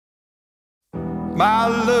My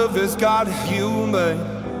lover's got humor.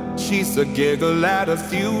 She's a giggle at a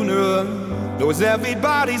funeral. Knows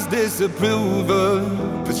everybody's disapproval,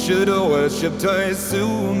 but should've worshipped her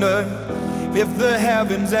sooner. If the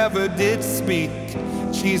heavens ever did speak,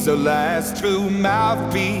 she's the last true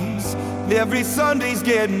mouthpiece. Every Sunday's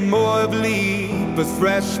getting more bleak, but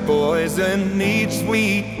fresh poison each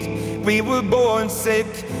week. We were born sick,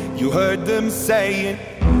 you heard them say it.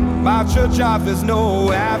 My church offers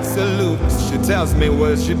no absolutes. She tells me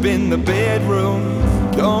worship in the bedroom.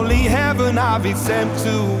 The only heaven I'll be sent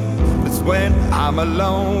to is when I'm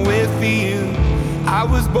alone with you. I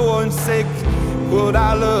was born sick, but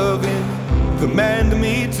I love it. Command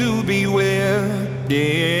me to beware.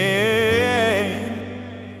 Yeah.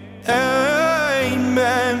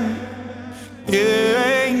 Amen.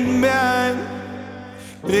 Amen.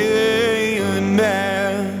 Amen.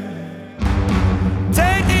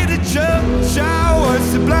 Take me to church, I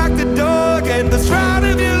worship like the dog and the shroud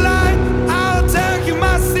of your light. I'll tell you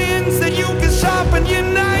my sins so you can sharpen your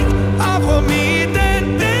knife. Offer me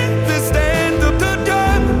then the stand up the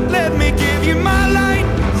door. Let me give you my light.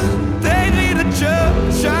 Take me to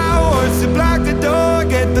church, I worship like the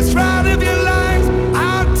dog and the shroud of your life.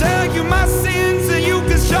 I'll tell you my sins so you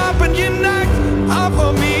can sharpen your knife.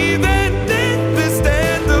 Offer me then the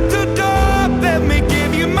stand up the door. Let me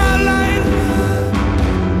give you my light.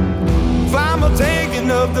 If I'm taking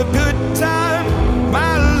of the good time,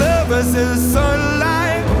 my lover's the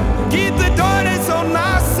sunlight. Keep the darkness on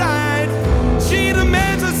our side. She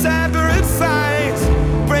demands a sacrifice.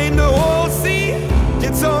 Bring the whole sea,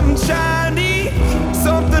 get something shiny,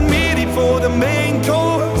 something meaty for the main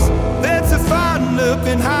course. That's a fine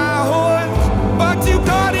looking high horse, but you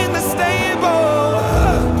got in the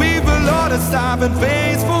stable. We've a lot of stop and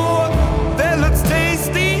phase for. That looks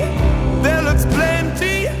tasty, that looks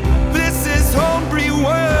plenty. This is homebrew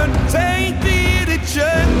word. Take me to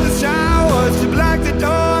church, the showers, you like the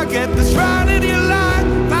dog at the shrine of your life.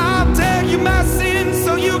 I'll tell you my sins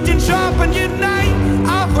so you can sharpen your knife.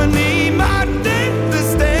 Offer me my death, the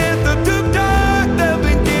stand of the dark. Let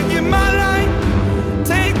me give you my light.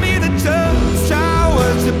 Take me to church,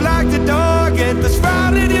 showers, you like the dog at the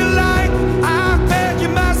shrine of your life. I'll tell you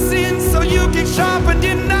my sins so you can sharpen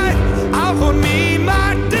your knife. Offer me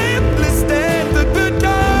my death, the stand of the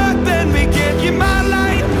dark. Let me give you my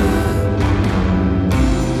light.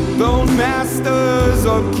 Bone masters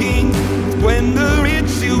or kings, when the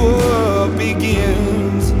ritual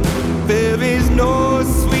begins, there is no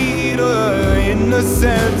sweeter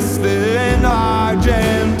innocence than our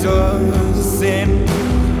gentle sin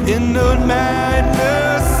in the madness.